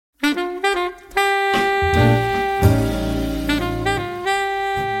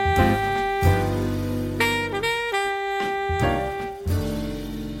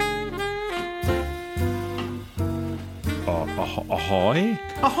me?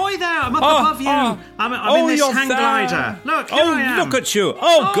 Ahoy there! I'm up above you. I'm in this hang glider. Look, here I am. Look at you.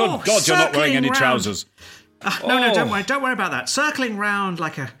 Oh, good God, you're not wearing any circling trousers. No, don't worry about that. Circling round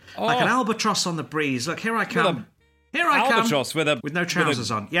like an albatross on the breeze. Look, here I come. Here I come. Albatross with no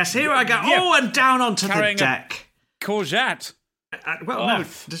trousers on. Yes, here I go. Yeah. Oh, and down onto the deck. Courgette. No,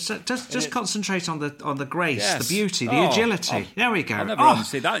 just concentrate on the grace, the beauty, the agility. There we go. I'll never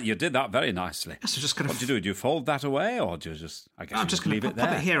see that. You did that very nicely. Yes, I'm just going to. What do you do? Do you fold that away, or do you just? I guess I'm just going to leave it there.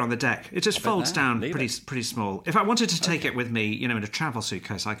 pop it here on the deck. It just folds down pretty small. If I wanted to take it with me, in a travel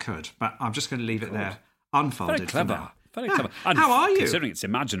suitcase, I could. But I'm just going to leave it there, unfolded. Very clever. For now. Very clever. And how are you? Considering it's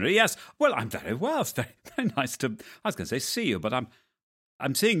imaginary, yes. Well, I'm very well. It's very, very nice to. I was going to say see you, but I'm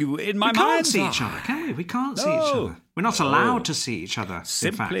seeing you in my mind. We can't see each other, can we? We can't see each other. We're not allowed to see each other.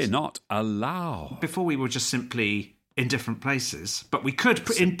 Simply not allowed. Before we were just simply in different places, but we could,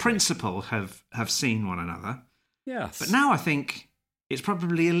 in principle, have seen one another. Yes. But now I think it's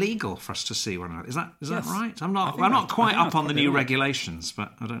probably illegal for us to see one another. Is that right? I'm not quite up on the new regulations,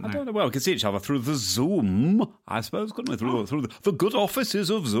 but I don't know. I don't know. Well, we can see each other through the Zoom, I suppose, couldn't we? Through the good offices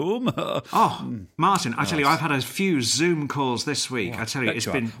of Zoom. Martin, I tell you, I've had a few Zoom calls this week. I tell you, it's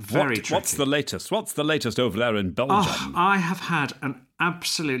been very tricky. What's the latest? What's the latest over there in Belgium? I have had an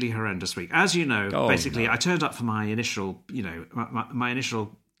absolutely horrendous week. As you know, basically, I turned up for my initial, my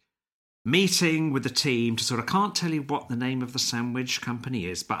initial meeting with the team to I can't tell you what the name of the sandwich company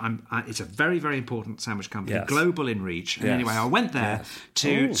is, but it's a very, very important sandwich company, global in reach. And anyway, I went there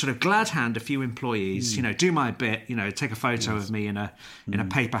to sort of glad hand a few employees, do my bit, take a photo of me in a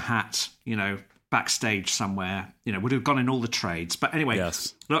paper hat, backstage somewhere, would have gone in all the trades. But anyway,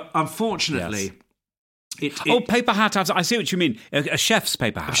 look, unfortunately... paper hat. I see what you mean. A chef's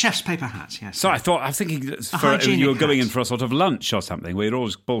paper hat. A chef's paper hat, yes. So I was thinking you were going in for a sort of lunch or something where you'd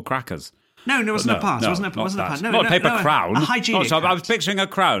always pull crackers. No, it wasn't a pass. It wasn't a pass. Not a paper crown. A hygienic hat. I was picturing a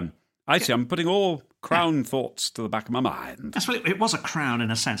crown. I see. I'm putting all crown thoughts to the back of my mind. Yes, well, it was a crown in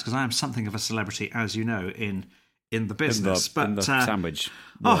a sense because I am something of a celebrity, as you know, in the business. In the sandwich.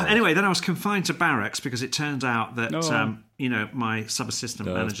 Anyway, then I was confined to barracks because it turned out that my sub-assistant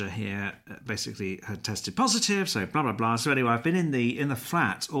manager here basically had tested positive. So blah blah blah. So anyway, I've been in the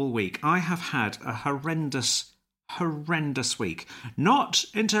flat all week. I have had a horrendous week. Not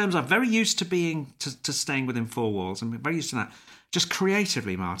in terms of very used to staying within four walls. I'm very used to that. Just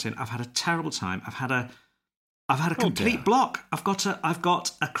creatively, Martin, I've had a terrible time. I've had a complete block. I've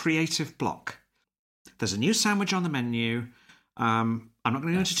got a creative block. There's a new sandwich on the menu. I'm not going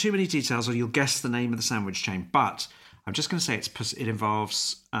to go into too many details, or you'll guess the name of the sandwich chain. But I'm just going to say it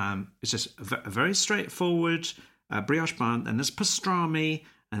involves. It's just a very straightforward brioche bun, and there's pastrami,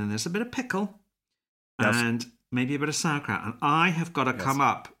 and then there's a bit of pickle, and maybe a bit of sauerkraut. And I have got to come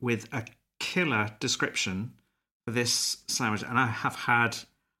up with a killer description for this sandwich, and I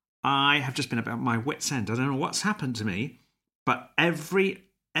have just been about my wit's end. I don't know what's happened to me, but every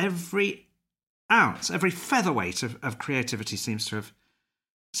ounce, every featherweight of creativity seems to have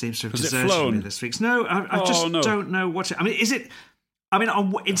deserted me this week. No, I don't know what. Is it?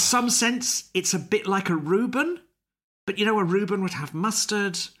 In some sense, it's a bit like a Reuben, but a Reuben would have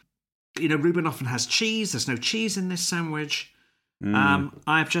mustard. Reuben often has cheese. There's no cheese in this sandwich.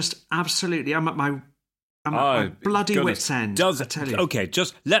 I've just absolutely. I'm at my bloody wit's end. I tell you. Okay,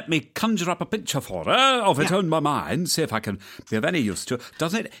 just let me conjure up a picture for her of it in my mind. See if I can be of any use to it.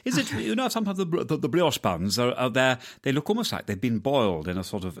 Doesn't it? Is it? Sometimes the brioche buns are there. They look almost like they've been boiled in a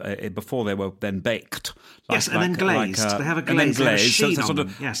sort of before they were then baked. And then glazed. They have a glaze. And then glazed. So it's a sort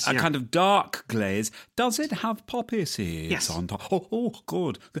of a kind of dark glaze. Does it have poppy seeds on top? Oh,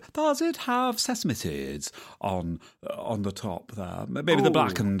 good. Does it have sesame seeds on the top there? Maybe the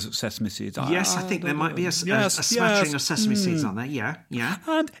blackened sesame seeds. Yes, I think there might be a smattering of sesame seeds on there. Yeah.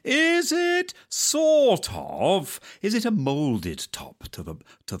 And is it a moulded top to the?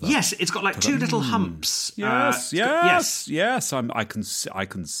 Yes, it's got like two little humps. Yes. I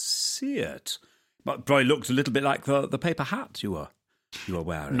can see it. But probably looks a little bit like the paper hat you were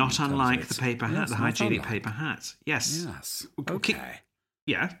wearing. Not unlike the paper hat, the hygienic paper hat. Yes. Okay.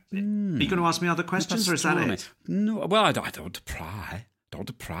 Yeah. Are you going to ask me other questions, or is that it? No. Well, I don't want to pry. Don't want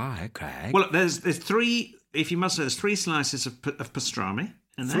to pry, Craig. Well, there's three. If you must know, there's 3 slices of pastrami.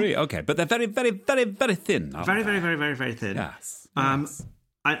 In there. 3, okay, but they're very, very, very, very thin. Very, very, very, very, very thin. Yes.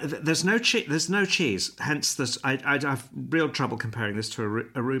 There's no cheese. Hence, I have real trouble comparing this to a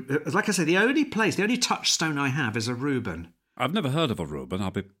Reuben. Like I say, the only touchstone I have is a Reuben. I've never heard of a Reuben.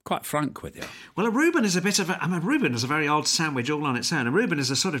 I'll be quite frank with you. Well, a Reuben is a Reuben is a very odd sandwich all on its own. A Reuben is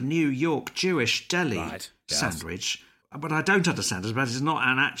a sort of New York Jewish deli sandwich. What I don't understand is that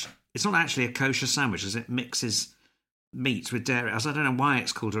it's not actually a kosher sandwich, as it mixes meat with dairy. I don't know why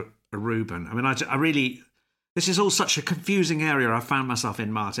it's called a Reuben. I mean, I really. This is all such a confusing area I've found myself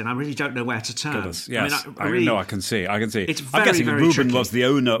in, Martin. I really don't know where to turn. Goodness, yes, I mean, I can see. It's I'm guessing very Reuben tricky.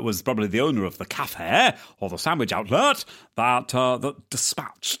 was probably the owner of the cafe or the sandwich outlet that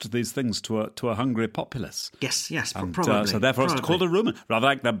dispatched these things to a hungry populace. Yes, And, probably. so therefore, probably. it's called a Reuben, rather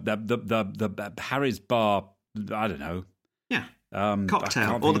like the Harry's Bar. I don't know. Yeah, I cocktail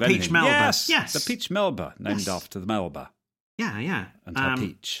can't or think the of peach anything. Melba. Yes, the peach Melba, named after the Melba Yeah. and her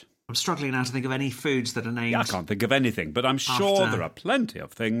peach. I'm struggling now to think of any foods that are named. I can't think of anything, but I'm sure there are plenty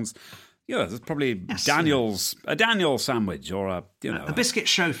of things. Yeah, there's probably a Daniel sandwich or a biscuit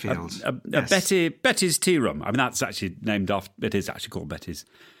Schofield, a Betty's tea room. I mean, that's actually named after. It is actually called Betty's.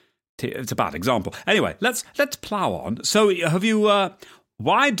 It's a bad example. Anyway, let's plough on. So, have you?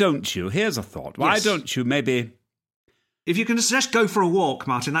 Why don't you? Here's a thought. Why don't you maybe? If you can just go for a walk,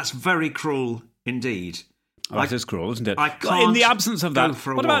 Martin, that's very cruel indeed. That is cruel, isn't it? I can't in the absence of that,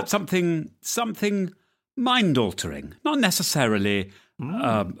 what about something mind-altering? Not necessarily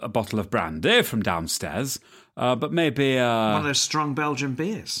a bottle of brandy from downstairs, but maybe one of those strong Belgian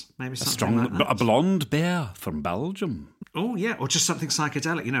beers. Maybe something like that. A blonde beer from Belgium. Oh yeah, or just something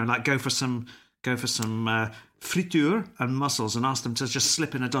psychedelic. Like go for some friture and mussels, and ask them to just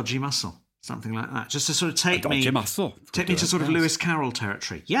slip in a dodgy mussel. Something like that, just to sort of take me to sort of Lewis Carroll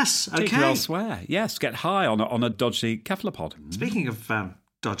territory. Yes, okay. Take you elsewhere. Yes, get high on a dodgy cephalopod. Speaking of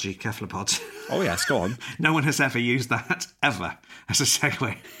dodgy cephalopods. Oh yes, go on. No one has ever used that ever as a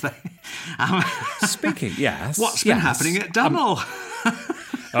segue. Speaking, yes. What's been happening at Dunwell?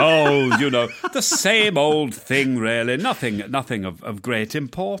 The same old thing, really. Nothing of great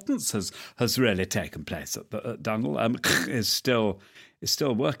importance has really taken place at Dunwell. Is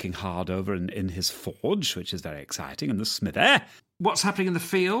still working hard over in his forge, which is very exciting, and the smithy. What's happening in the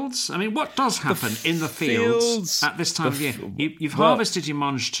fields? I mean, what does happen in the fields at this time of year? You've harvested your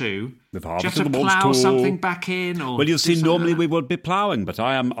Monge 2. We've Do you have harvested to the Monge plough 2. something back in? Or well, you see, normally we would be ploughing, but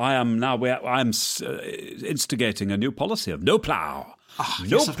I am now. I'm instigating a new policy of no plough.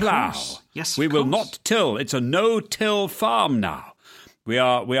 No plough. Yes, we will not till. It's a no-till farm now. We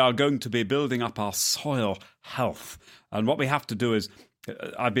are going to be building up our soil health, and what we have to do is.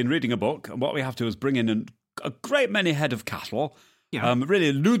 I've been reading a book, and what we have to do is bring in a great many head of cattle, really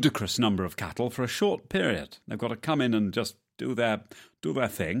a ludicrous number of cattle for a short period. They've got to come in and just do their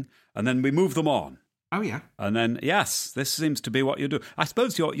thing, and then we move them on. Oh, yeah. And then, yes, this seems to be what you do. I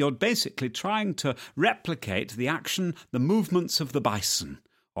suppose you're basically trying to replicate the action, the movements of the bison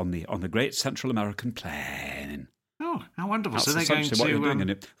on the great Central American plain. Oh, how wonderful. That's so they're going to... what you're doing,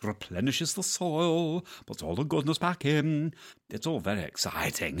 and it replenishes the soil, puts all the goodness back in. It's all very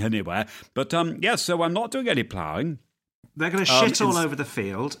exciting anyway. But, yes, so I'm not doing any ploughing. They're going to shit all over the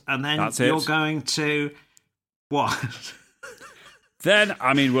field, and then you're going to... What? Then,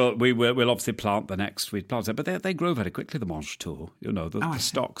 I mean, we'll obviously plant the next wheat plants, but they grow very quickly, the Monge 2. The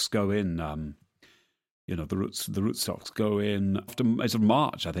stocks go in... the root stocks go in after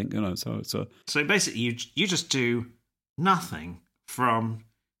March, I think. So basically, you just do nothing from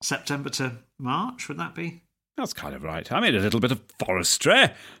September to March. Would that be? That's kind of right. I mean, a little bit of forestry.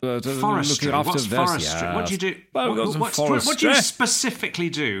 Forestry. What's forestry? Yes. What do you do? Well, what do you specifically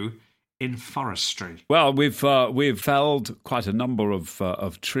do in forestry? Well, we've felled quite a number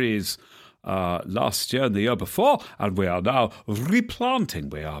of trees. Last year and the year before, and we are now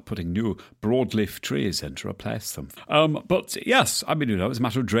replanting. We are putting new broadleaf trees in to replace them. But yes, I mean, it's a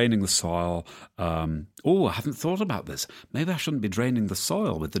matter of draining the soil. I haven't thought about this. Maybe I shouldn't be draining the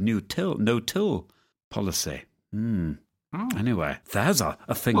soil with the new no-till policy. Anyway, there's a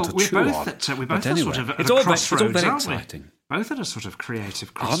thing to chew on. We both are sort of at a crossroads, it's all very exciting. Both at a sort of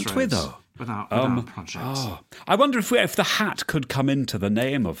creative crossroads. Aren't we, though? With our projects. I wonder if the hat could come into the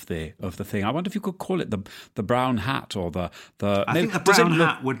name of the thing. I wonder if you could call it the brown hat or the. I think the brown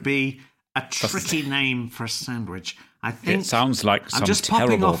hat would be a tricky name for a sandwich. I think it sounds like some I'm just terrible...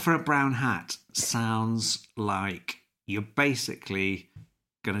 popping off for a brown hat. Sounds like you're basically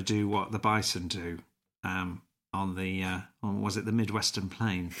going to do what the bison do on the was it the Midwestern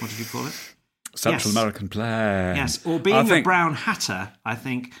Plain? What did you call it? Central American plain. Yes, or being a brown hatter, I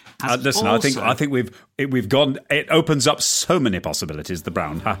think. Listen, also... I think we've gone. It opens up so many possibilities. The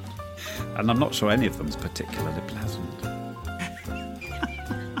brown hat, and I'm not sure any of them's particularly pleasant.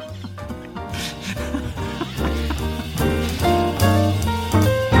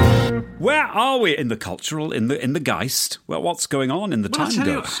 Where are we in the cultural, in the Geist? Well, what's going on in the Time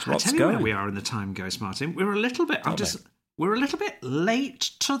Ghost? I'll tell you where we are in the Time Ghost, Martin. We're a little bit. We're a little bit late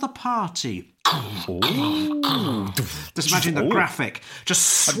to the party. Just imagine the graphic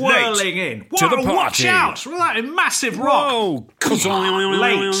just swirling in. To the party. Watch out! Look at that massive rock.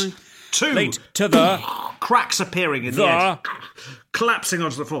 Late to the cracks appearing in the edge, collapsing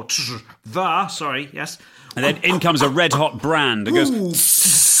onto the floor. Yes. And then in comes a red hot brand that goes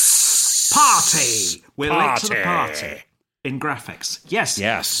party. We're late to the party. In graphics.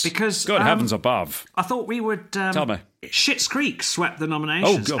 Yes. Because good heavens above. I thought we would tell me. Schitt's Creek swept the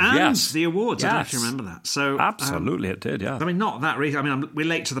nominations and the awards. I don't know if you remember that. So absolutely it did, yeah. I mean, not that reason. I mean, we're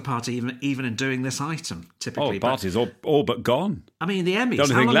late to the party even in doing this item, typically. Party's all but gone. I mean, the Emmys. The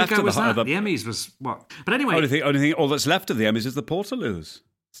only How thing long left ago of was that? The Emmys was what? But anyway. Only thing all that's left of the Emmys is the Portaloos.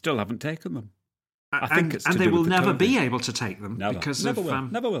 Still haven't taken them. I think it's and they will never be able to take them because never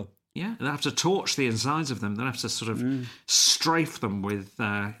will. Yeah, they'll have to torch the insides of them. They'll have to sort of strafe them with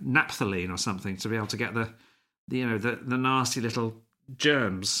naphthalene or something to be able to get the nasty little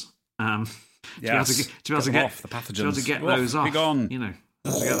germs. To be able to get off the pathogens. To be able to get those off. Be gone. To get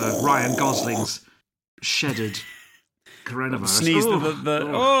the Ryan Gosling's shedded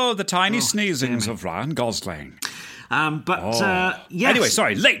coronavirus. The tiny sneezings of Ryan Gosling. Anyway,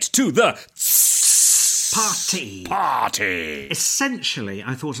 sorry, late to the party. Essentially,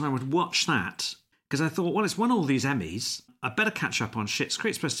 I thought I would watch that because I thought, well, it's won all these Emmys. I better catch up on Schitt's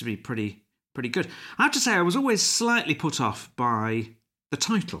Creek. It's supposed to be pretty good. I have to say, I was always slightly put off by the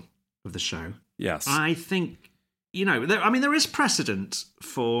title of the show. Yes. I think, there is precedent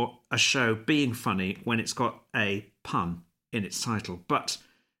for a show being funny when it's got a pun in its title, but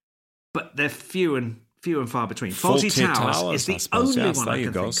they're few and far between. Fawlty Towers is the only one I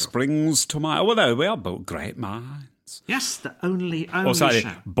can think of. Springs to mind. Well, there we are, both great minds. Yes, the only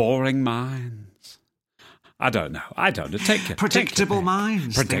show. Boring minds. I don't know. Take it. Predictable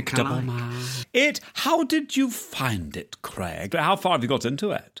minds. Predictable minds. How did you find it, Craig? How far have you got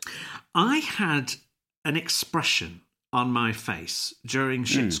into it? I had an expression on my face during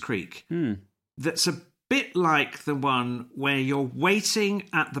Schitt's Creek that's a bit like the one where you're waiting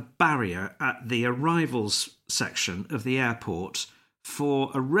at the barrier at the arrivals section of the airport for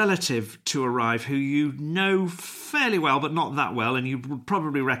a relative to arrive who you know fairly well, but not that well, and you would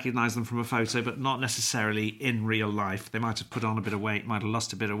probably recognise them from a photo, but not necessarily in real life. They might have put on a bit of weight, might have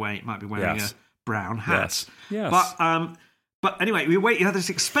lost a bit of weight, might be wearing a brown hat. Yes. But anyway, you have this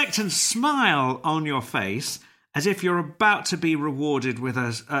expectant smile on your face, as if you're about to be rewarded with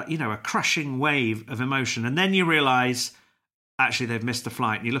a crushing wave of emotion, and then you realise actually they've missed the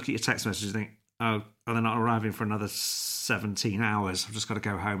flight, and you look at your text message and think, oh, they're not arriving for another 17 hours. I've just got to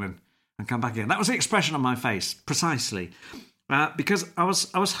go home and come back again. That was the expression on my face, precisely, because I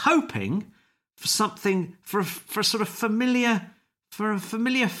was hoping for something for a sort of familiar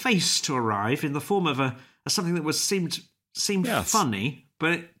face to arrive in the form of something that seemed funny,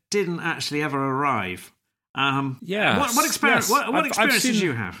 but it didn't actually ever arrive. What experience? What experience did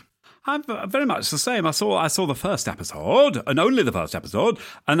you have? I'm very much the same. I saw the first episode, and only the first episode,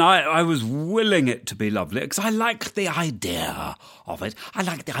 and I was willing it to be lovely because I like the idea of it. I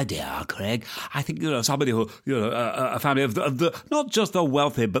like the idea, Craig. I think somebody who a family of the not just the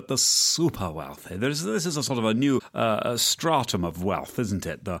wealthy but the super wealthy. This is a sort of a new stratum of wealth, isn't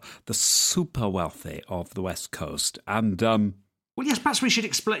it? The super wealthy of the West Coast, and well, yes. Perhaps we should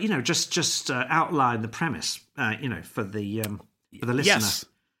explain. Just outline the premise. For the listener. Yes.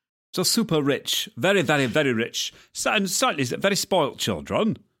 So super rich, very, very, very rich, and slightly very spoilt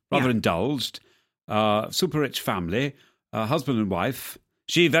children, rather indulged, super rich family, husband and wife.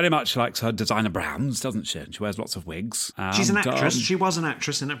 She very much likes her designer brands, doesn't she? And she wears lots of wigs. She's an actress. She was an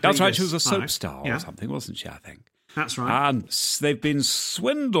actress in a previous That's right, she was a soap star or something, wasn't she, I think? That's right. And they've been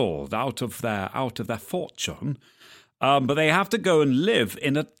swindled out of their fortune, but they have to go and live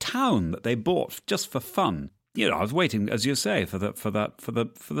in a town that they bought just for fun. I was waiting, as you say, for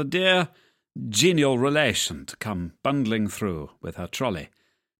the dear genial relation to come bundling through with her trolley,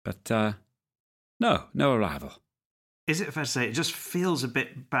 but no arrival. Is it fair to say it just feels a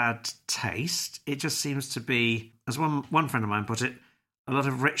bit bad taste? It just seems to be, as one friend of mine put it, a lot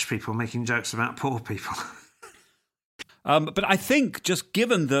of rich people making jokes about poor people. But I think, just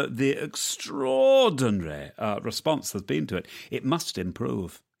given the extraordinary response there's been to it, it must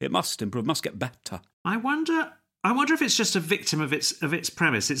improve. It must get better. I wonder if it's just a victim of its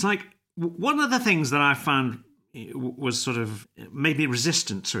premise. It's like one of the things that I found was sort of maybe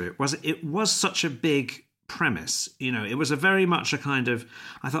resistant to it was such a big premise. It was a very much a kind of,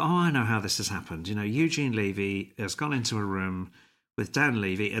 I thought, I know how this has happened. Eugene Levy has gone into a room with Dan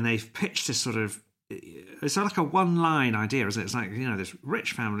Levy and they've pitched this sort of, it's like a one-line idea, isn't it? It's like, this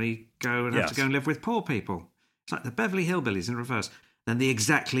rich family have to go and live with poor people. It's like the Beverly Hillbillies in reverse. Then the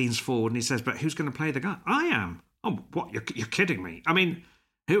exec leans forward and he says, "But who's going to play the guy?" "I am." "Oh, what? You're kidding me? I mean,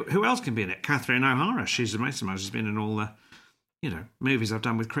 who else can be in it?" "Catherine O'Hara. She's amazing. She's been in all the movies I've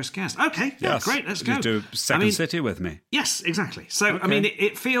done with Chris Guest." "Okay, yeah, yes. Great, let's go." You do Second City with me. Yes, exactly. So, okay. I mean,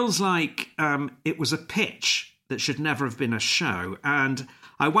 it feels like it was a pitch that should never have been a show. And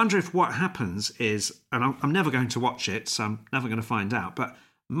I wonder if what happens is, and I'm never going to watch it, so I'm never going to find out, but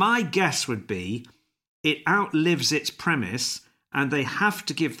my guess would be it outlives its premise and they have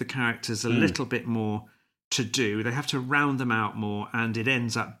to give the characters a little bit more to do. They have to round them out more, and it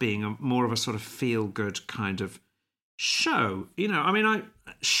ends up being more of a sort of feel-good kind of show.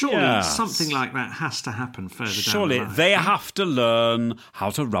 Surely something like that has to happen further down Surely the line. they have to learn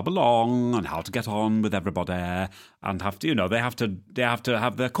how to rub along and how to get on with everybody, and have to, they have to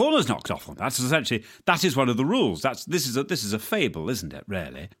have their corners knocked off them. That is one of the rules. This is a fable, isn't it?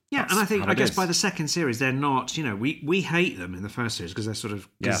 Really? Yeah, and I guess by the second series they're not. We hate them in the first series because they're sort of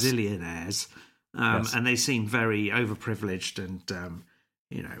gazillionaires, and they seem very overprivileged, and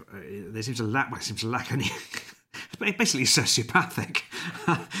they seem to lack any. Basically sociopathic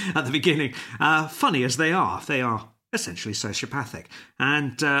at the beginning. Funny as they are essentially sociopathic.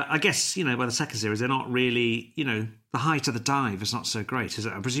 And I guess, by the second series, they're not really, the height of the dive is not so great, is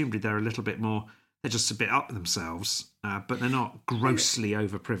it? Presumably they're a little bit more, they're just a bit up themselves, but they're not grossly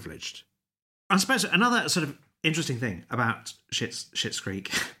overprivileged. I suppose another sort of interesting thing about Schitt's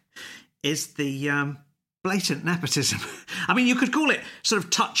Creek is the blatant nepotism. I mean, you could call it sort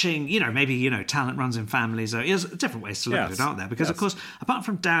of touching, maybe, talent runs in families. There's different ways to look at it, aren't there? Because, of course, apart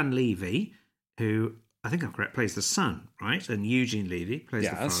from Dan Levy, who I think I'm correct, plays the son, right? And Eugene Levy plays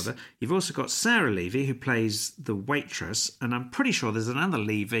the father. You've also got Sarah Levy, who plays the waitress. And I'm pretty sure there's another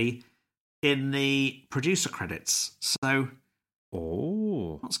Levy in the producer credits. So,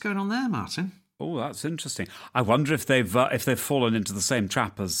 what's going on there, Martin? Oh, that's interesting. I wonder if they've fallen into the same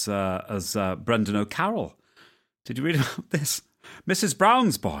trap as Brendan O'Carroll. Did you read about this? Mrs.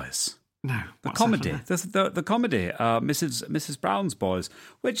 Brown's Boys. No, the comedy. The comedy, Mrs. Brown's Boys,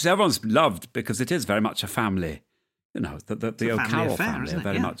 which everyone's loved because it is very much a family. The O'Carroll family are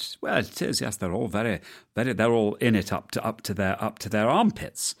very much. Well, it is. Yes, they're all very, very. They're all in it up to their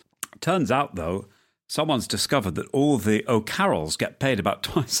armpits. Turns out, though, someone's discovered that all the O'Carrolls get paid about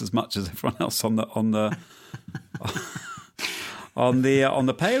twice as much as everyone else on the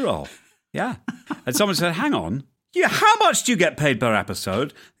payroll. Yeah, and someone said, "Hang on, how much do you get paid per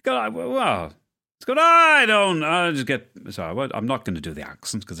episode?" Well, it's good. I just get. Sorry, I'm not going to do the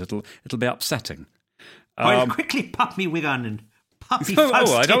accent because it'll be upsetting. Quickly pop me wig on and pop me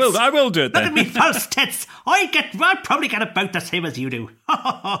false tits. I will do it then. Look at me false tits. I probably get about the same as you do.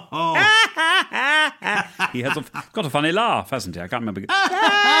 He has got a funny laugh, hasn't he? I can't remember.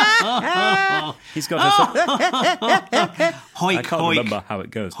 He's got a... I can't remember how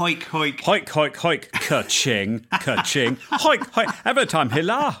it goes. Hoik, hoik. Hoik, hoik, hoik. Ka-ching, ka-ching. Hoik, hoik. Every time he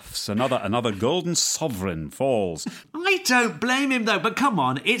laughs, another golden sovereign falls. I don't blame him, though. But come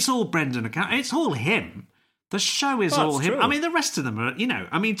on, it's all Brendan O'Carroll. It's all him. The show is all him. True. I mean, the rest of them are,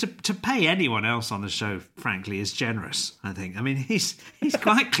 to pay anyone else on the show, frankly, is generous, I think. I mean, he's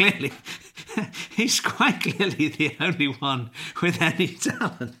quite clearly the only one with any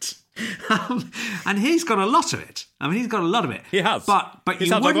talent. And he's got a lot of it. I mean, he's got a lot of it. He has. But he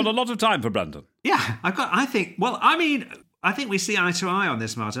sounds like I've got a lot of time for Brendan. Yeah, I think we see eye to eye on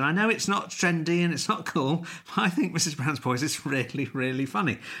this, Martin. I know it's not trendy and it's not cool, but I think Mrs. Brown's Boys is really, really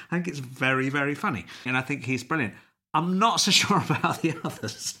funny. I think it's very, very funny. And I think he's brilliant. I'm not so sure about the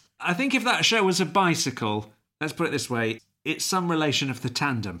others. I think if that show was a bicycle, let's put it this way, it's some relation of the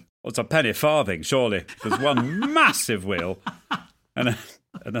tandem. Well, it's a penny farthing, surely. There's one massive wheel and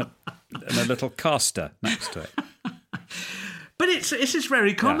a little caster next to it. But it's just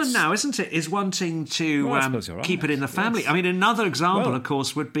very common now, isn't it? Is wanting to keep it in the family. Yes. I mean, another example, of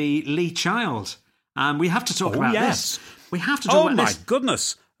course, would be Lee Child. We have to talk about this. We have to talk about this. Oh, my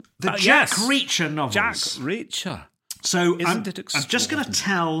goodness. The Jack Reacher novels. Jack Reacher. So I'm just going to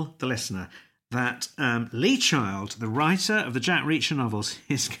tell the listener that Lee Child, the writer of the Jack Reacher novels,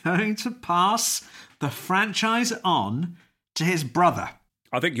 is going to pass the franchise on to his brother.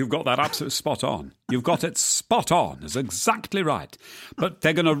 I think you've got that absolutely spot on. You've got it spot on. It's exactly right. But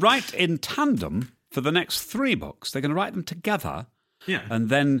they're going to write in tandem for the next 3 books. They're going to write them together. Yeah. And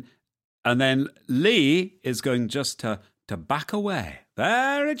then Lee is going just to back away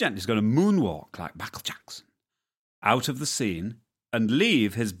very gently. He's going to moonwalk like Michael Jackson out of the scene and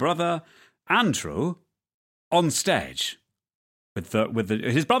leave his brother Andrew on stage.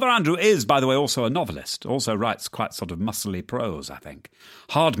 His brother Andrew is, by the way, also a novelist. Also writes quite sort of muscly prose, I think.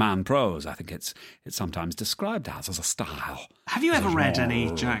 Hardman prose, I think it's sometimes described as a style. Have you ever read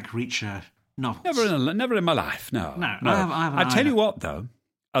any Jack Reacher novels? Never in my life, no. No. I haven't I tell you what, though,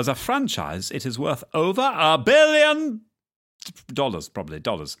 as a franchise, it is worth over $1 billion, probably,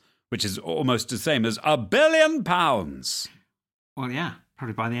 which is almost the same as £1 billion. Well, yeah.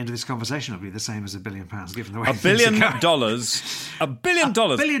 Probably by the end of this conversation, it'll be the same as £1 billion, given the way $1 billion. $1 billion.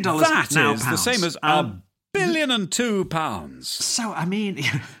 $1 billion. That now is pounds. The same as £1 billion and £2. So, I mean,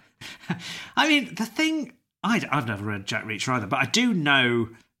 the thing, I've never read Jack Reacher either, but I do know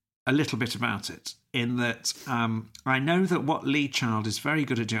a little bit about it. In that, I know that what Lee Child is very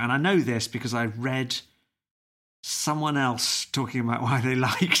good at doing, and I know this because I read someone else talking about why they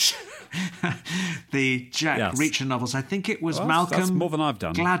liked the Jack Reacher novels. I think it was Malcolm that's more than I've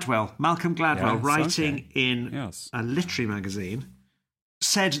done. Malcolm Gladwell, writing in a literary magazine,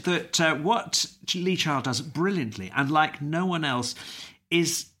 said that what Lee Child does brilliantly, and like no one else,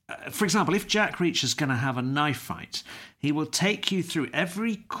 is, for example, if Jack Reacher's going to have a knife fight, he will take you through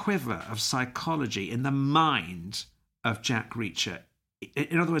every quiver of psychology in the mind of Jack Reacher.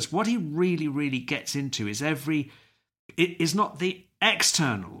 In other words, what he really, really gets into is not the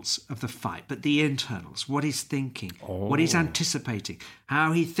externals of the fight, but the internals, what he's thinking, what he's anticipating,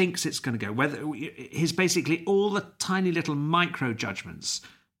 how he thinks it's going to go, whether his basically all the tiny little micro judgments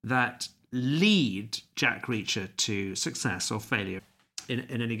that lead Jack Reacher to success or failure in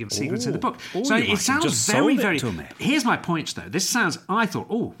any given sequence in the book. So it sounds very, very... Here's my point, though. I thought,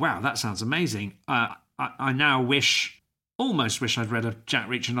 oh, wow, that sounds amazing. I now almost wish I'd read a Jack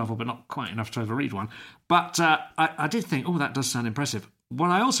Reacher novel, but not quite enough to ever read one. But I did think, that does sound impressive. What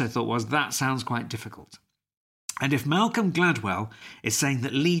I also thought was, that sounds quite difficult. And if Malcolm Gladwell is saying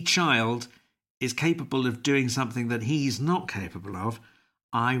that Lee Child is capable of doing something that he's not capable of,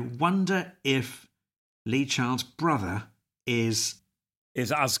 I wonder if Lee Child's brother is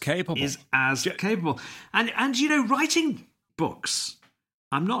as capable. And writing books,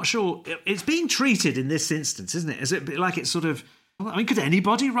 I'm not sure it's being treated in this instance, isn't it? Is it like it's sort of... could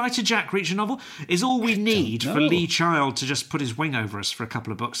anybody write a Jack Reacher novel? Is all we need for Lee Child to just put his wing over us for a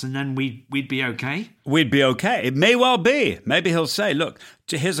couple of books and then we'd be okay? We'd be okay. It may well be. Maybe he'll say, look,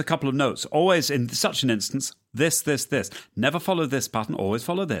 here's a couple of notes. Always in such an instance, this. Never follow this pattern, always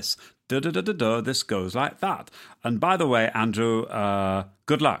follow this. This goes like that. And by the way, Andrew,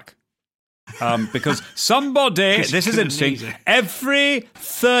 good luck. Because somebody, this is interesting, every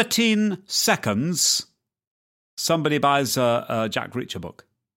 13 seconds... somebody buys a Jack Reacher book.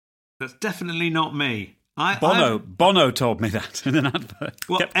 That's definitely not me. Bono told me that in an advert.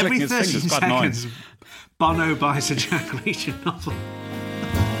 Well, every 13 seconds, Bono buys a Jack Reacher novel.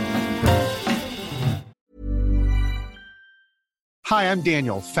 Hi, I'm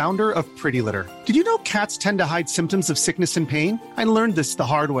Daniel, founder of Pretty Litter. Did you know cats tend to hide symptoms of sickness and pain? I learned this the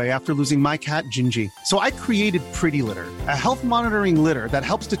hard way after losing my cat, Gingy. So I created Pretty Litter, a health monitoring litter that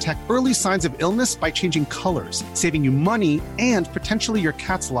helps detect early signs of illness by changing colors, saving you money and potentially your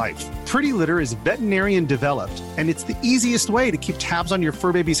cat's life. Pretty Litter is veterinarian developed, and it's the easiest way to keep tabs on your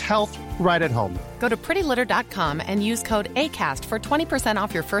fur baby's health right at home. Go to prettylitter.com and use code ACAST for 20%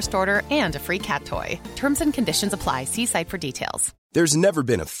 off your first order and a free cat toy. Terms and conditions apply. See site for details. There's never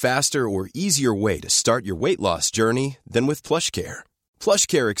been a faster or easier way to start your weight loss journey than with PlushCare.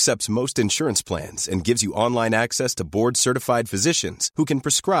 PlushCare accepts most insurance plans and gives you online access to board-certified physicians who can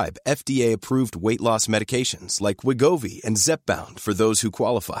prescribe FDA-approved weight loss medications like Wegovy and Zepbound for those who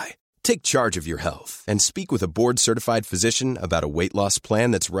qualify. Take charge of your health and speak with a board-certified physician about a weight loss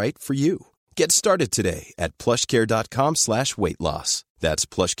plan that's right for you. Get started today at plushcare.com/weight-loss. That's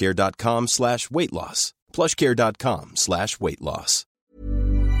plushcare.com/weight-loss. plushcare.com/weight-loss.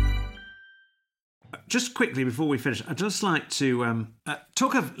 Just quickly before we finish, I'd just like to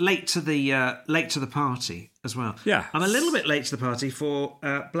talk of late to the party as well. Yeah, I'm a little bit late to the party for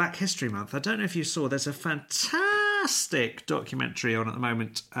Black History Month. I don't know if you saw. There's a fantastic documentary on at the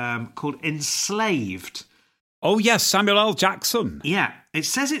moment called Enslaved. Oh yes, Samuel L. Jackson. Yeah, it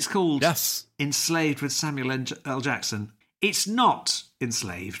says it's called Enslaved with Samuel L. Jackson. It's not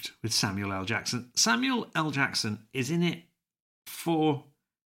Enslaved with Samuel L. Jackson. Samuel L. Jackson is in it for,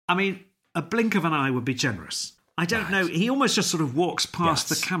 a blink of an eye would be generous. I don't know. He almost just sort of walks past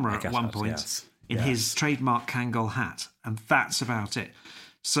the camera at one point in his trademark Kangol hat, and that's about it.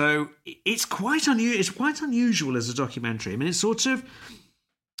 So it's quite unusual as a documentary. It's sort of...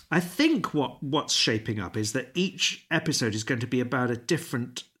 I think what's shaping up is that each episode is going to be about a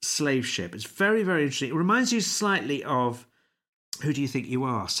different slave ship. It's very, very interesting. It reminds you slightly of Who do you think you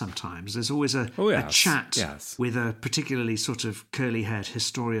are sometimes? There's always a chat with a particularly sort of curly-haired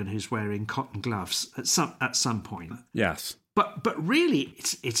historian who's wearing cotton gloves at some point. Yes. But really,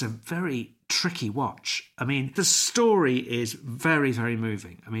 it's a very tricky watch. I mean, the story is very, very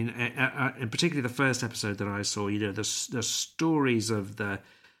moving. I mean, in particularly the first episode that I saw, the stories of the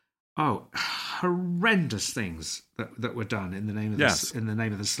horrendous things that were done in the name of in the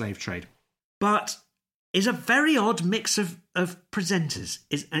name of the slave trade. But it's a very odd mix of presenters.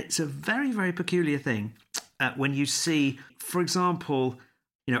 It's a very, very peculiar thing when you see, for example,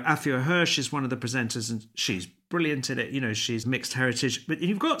 Afua Hirsch is one of the presenters, and she's brilliant at it. She's mixed heritage, but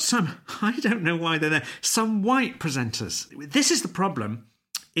you've got some, I don't know why they're there, some white presenters. This is the problem,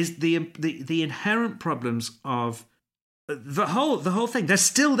 is the inherent problems of the whole thing. They're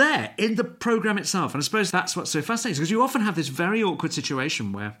still there in the programme itself. And I suppose that's what's so fascinating, because you often have this very awkward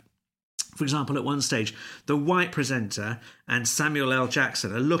situation where, for example, at one stage, the white presenter and Samuel L.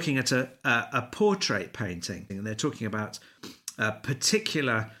 Jackson are looking at a portrait painting, and they're talking about a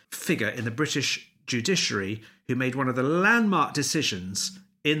particular figure in the British judiciary who made one of the landmark decisions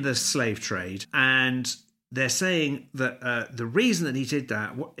in the slave trade. And they're saying that the reason that he did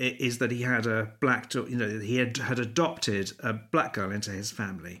that is that he had a black, he had adopted a black girl into his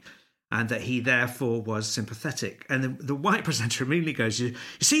family, and that he therefore was sympathetic. And the white presenter immediately goes, you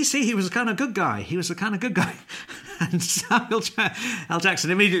see, he was a kind of good guy. He was a kind of good guy. And Samuel L.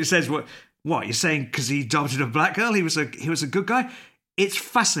 Jackson immediately says, what you're saying because he adopted a black girl, he was a good guy? It's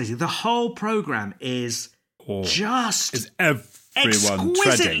fascinating. The whole programme is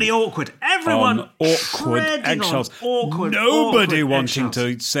exquisitely awkward. Everyone awkward eggshells. Nobody wanting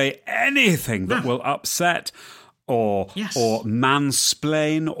to say anything that will upset or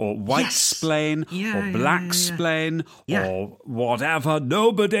mansplain or white-splain or black-splain or whatever.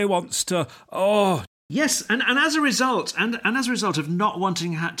 Nobody wants to... Yes, and as a result, of not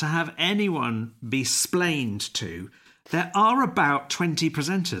wanting to have anyone be splained to, there are about 20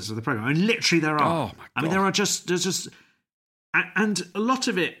 presenters of the programme. I mean, literally there are. Oh, my God. I mean, there's just... And a lot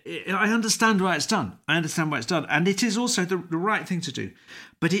of it, I understand why it's done. And it is also the right thing to do.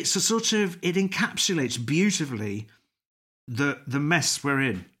 But it's it encapsulates beautifully the mess we're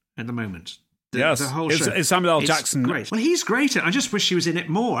in at the moment. The whole show. Is Samuel L. Jackson great? Well, he's great. I just wish he was in it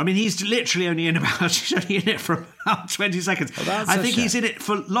more. I mean, he's literally only in it for about 20 seconds. Well, I think he's in it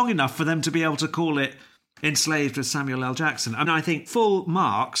for long enough for them to be able to call it Enslaved with Samuel L. Jackson. And I think full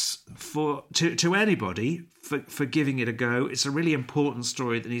marks to anybody for giving it a go. It's a really important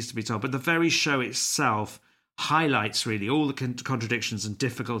story that needs to be told. But the very show itself highlights really all the contradictions and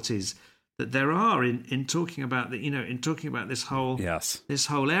difficulties that there are in talking about this whole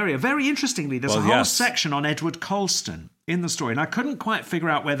area. Very interestingly, there's a whole section on Edward Colston in the story, and I couldn't quite figure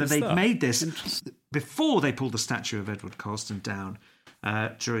out whether they'd made this before they pulled the statue of Edward Colston down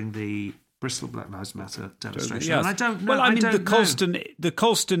during the Bristol Black Lives Matter demonstration. Yes. And I don't know. Well, I mean, the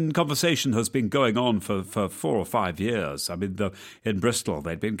Colston conversation has been going on for 4 or 5 years. I mean, in Bristol,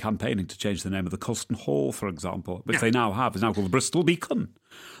 they'd been campaigning to change the name of the Colston Hall, for example, which they now have. It's now called the Bristol Beacon.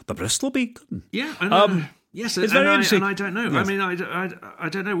 The Bristol Beacon. Yeah, and yes, it's very interesting. And I don't know. Yes. I mean, I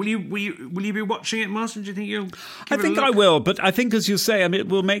don't know. Will you be watching it, Martin? Do you think you'll? I think I will, but I think, as you say, I mean, it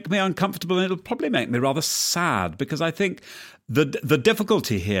will make me uncomfortable, and it'll probably make me rather sad, because I think the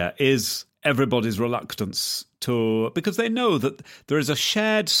difficulty here is everybody's reluctance because they know that there is a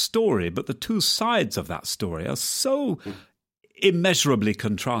shared story, but the two sides of that story are so immeasurably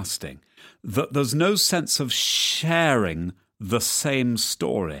contrasting that there's no sense of sharing the same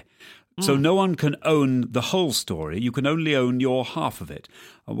story. So no one can own the whole story. You can only own your half of it.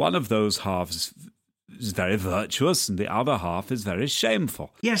 And one of those halves is very virtuous, and the other half is very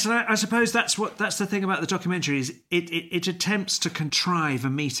shameful. Yes, and I suppose that's the thing about the documentary is it attempts to contrive a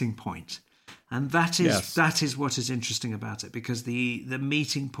meeting point. And that is what is interesting about it, because the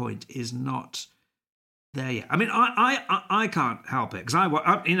meeting point is not there yet. I mean, I can't help it,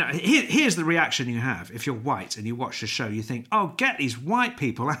 because here's the reaction you have if you're white and you watch the show. You think, oh, get these white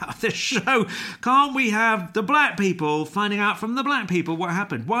people out of this show. Can't we have the black people finding out from the black people what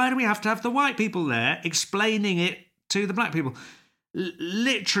happened? Why do we have to have the white people there explaining it to the black people?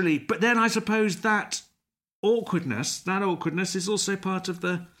 Literally. But then I suppose that awkwardness is also part of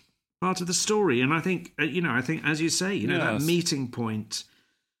the story. And I think, as you say, that meeting point,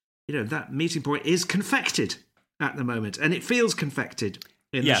 that meeting point is confected at the moment, and it feels confected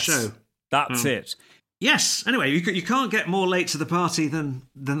in the show. That's it. Yes. Anyway, you can't get more late to the party than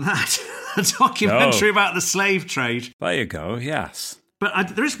that. A documentary about the slave trade. There you go. Yes.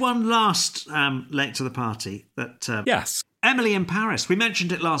 But there is one last late to the party that. Yes. Emily in Paris. We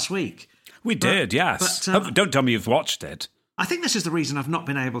mentioned it last week. We did. Yes. Don't tell me you've watched it. I think this is the reason I've not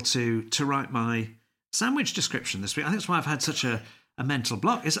been able to write my sandwich description this week. I think that's why I've had such a mental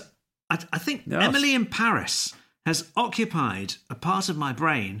block. I think Emily in Paris has occupied a part of my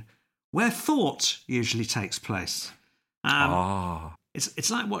brain where thought usually takes place.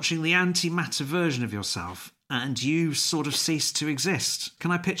 It's like watching the antimatter version of yourself and you sort of cease to exist.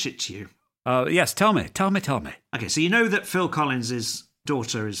 Can I pitch it to you? Yes, tell me. Okay, so you know that Phil Collins'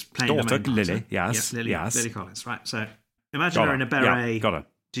 daughter is playing the main part, Lily, yes. Lily Collins, right. So imagine her in a beret. Got her.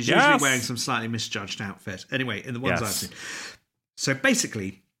 She's usually wearing some slightly misjudged outfit. Anyway, in the ones I've seen. So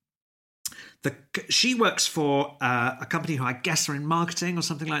basically, she works for a company who I guess are in marketing or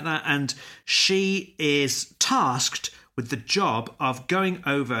something like that, and she is tasked with the job of going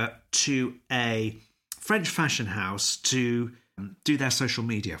over to a French fashion house to do their social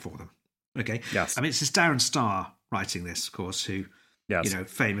media for them. Okay? Yes. I mean, it's this Darren Star writing this, of course, who,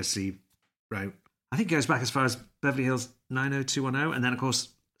 famously wrote, I think it goes back as far as Beverly Hills 90210, and then, of course,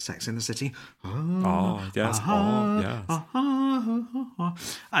 Sex in the City. And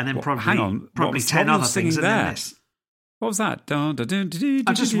then probably 10 other things, and then this. What was that? I'm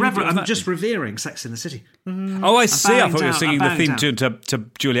just revering Sex in the City. Oh, I see. I thought you were singing the theme tune to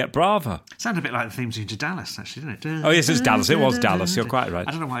Juliet Bravo. Sounded a bit like the theme tune to Dallas, actually, didn't it? Oh, yes, it's Dallas. It was Dallas. You're quite right.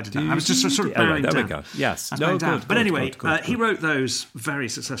 I don't know why I did that. I was just sort of bowing down. There we go. Yes. No, good. But anyway, he wrote those very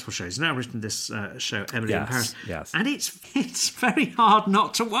successful shows. He's now written this show, Emily in Paris. Yes. And it's very hard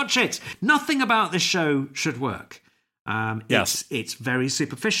not to watch it. Nothing about this show should work. It's very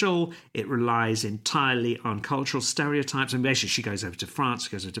superficial. It relies entirely on cultural stereotypes. And basically, she goes over to France,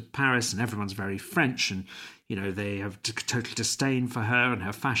 she goes over to Paris, and everyone's very French. And, they have total disdain for her and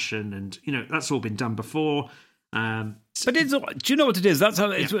her fashion. And, that's all been done before. But do you know what it is? That's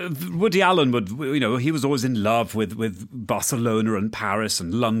how Woody Allen would, he was always in love with Barcelona and Paris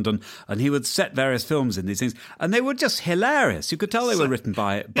and London, and he would set various films in these things, and they were just hilarious. You could tell they were written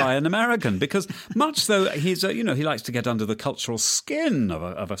by an American, because much though he's, he likes to get under the cultural skin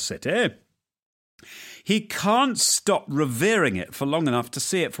of a city, he can't stop revering it for long enough to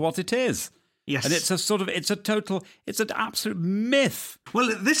see it for what it is. Yes. And it's an absolute myth. Well,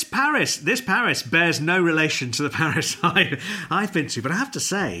 this Paris bears no relation to the Paris I've been to, but I have to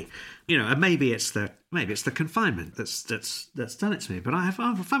say, and maybe it's the confinement that's done it to me. But I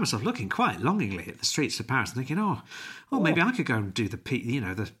found myself looking quite longingly at the streets of Paris and thinking, maybe I could go and do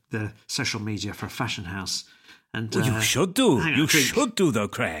the social media for a fashion house. And you should do. You should do, though,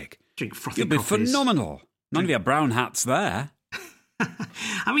 Craig. Drink frothy coffees. You'll be phenomenal. None of your brown hats there.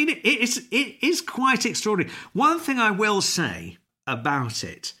 I mean, it is quite extraordinary. One thing I will say about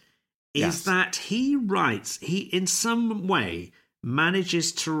it is that he in some way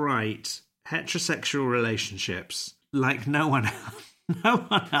manages to write heterosexual relationships like no one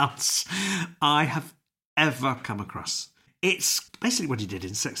else I have ever come across. It's basically what he did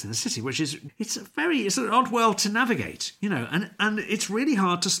in Sex in the City, which is it's an odd world to navigate, and it's really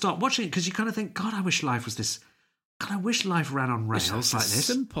hard to stop watching it because you kind of think, God, I wish life was this. God, I wish life ran on rails like this.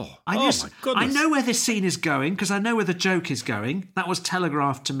 Simple. My goodness. I know where this scene is going because I know where the joke is going. That was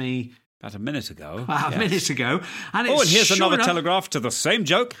telegraphed to me about a minute ago. And and here's another telegraph to the same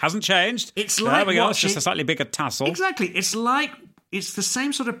joke. Hasn't changed. It's like there we go. It's just a slightly bigger tassel. Exactly. It's the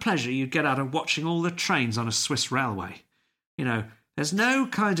same sort of pleasure you'd get out of watching all the trains on a Swiss railway. There's no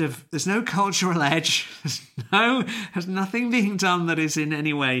cultural edge. There's nothing being done that is in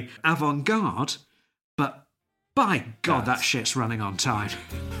any way avant-garde. But by God, that shit's running on time.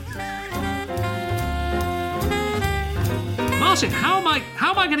 Martin, how am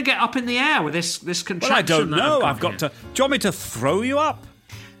I going to get up in the air with this contraption? Well, I don't know. I've got to. Do you want me to throw you up?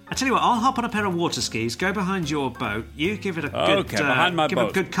 I tell you what, I'll hop on a pair of water skis, go behind your boat. You give it a good, behind my boat.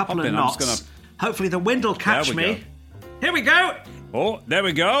 A good couple of knots. Hopefully the wind will catch me. Go. Here we go. Oh, there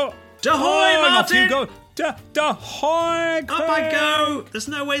we go. Ahoy, Martin! Off you go. Ahoy! Up I go. There's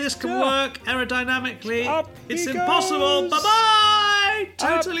no way this can work aerodynamically. It's impossible. Bye-bye.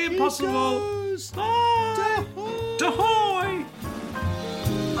 Totally impossible. Bye. Ahoy!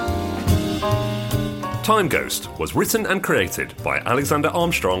 Time Ghost was written and created by Alexander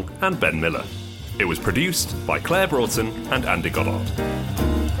Armstrong and Ben Miller. It was produced by Claire Broughton and Andy Goddard.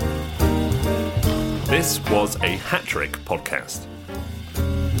 This was a Hat-Trick podcast.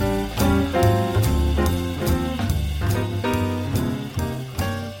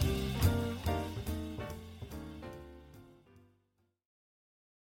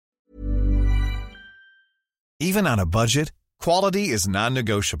 Even on a budget, quality is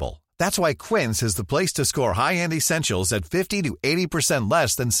non-negotiable. That's why Quince is the place to score high-end essentials at 50 to 80%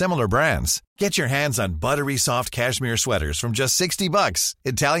 less than similar brands. Get your hands on buttery soft cashmere sweaters from just $60,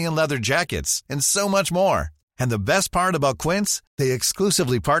 Italian leather jackets, and so much more. And the best part about Quince, they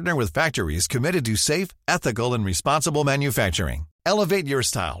exclusively partner with factories committed to safe, ethical, and responsible manufacturing. Elevate your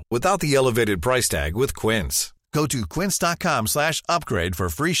style without the elevated price tag with Quince. Go to quince.com/upgrade for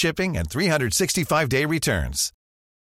free shipping and 365-day returns.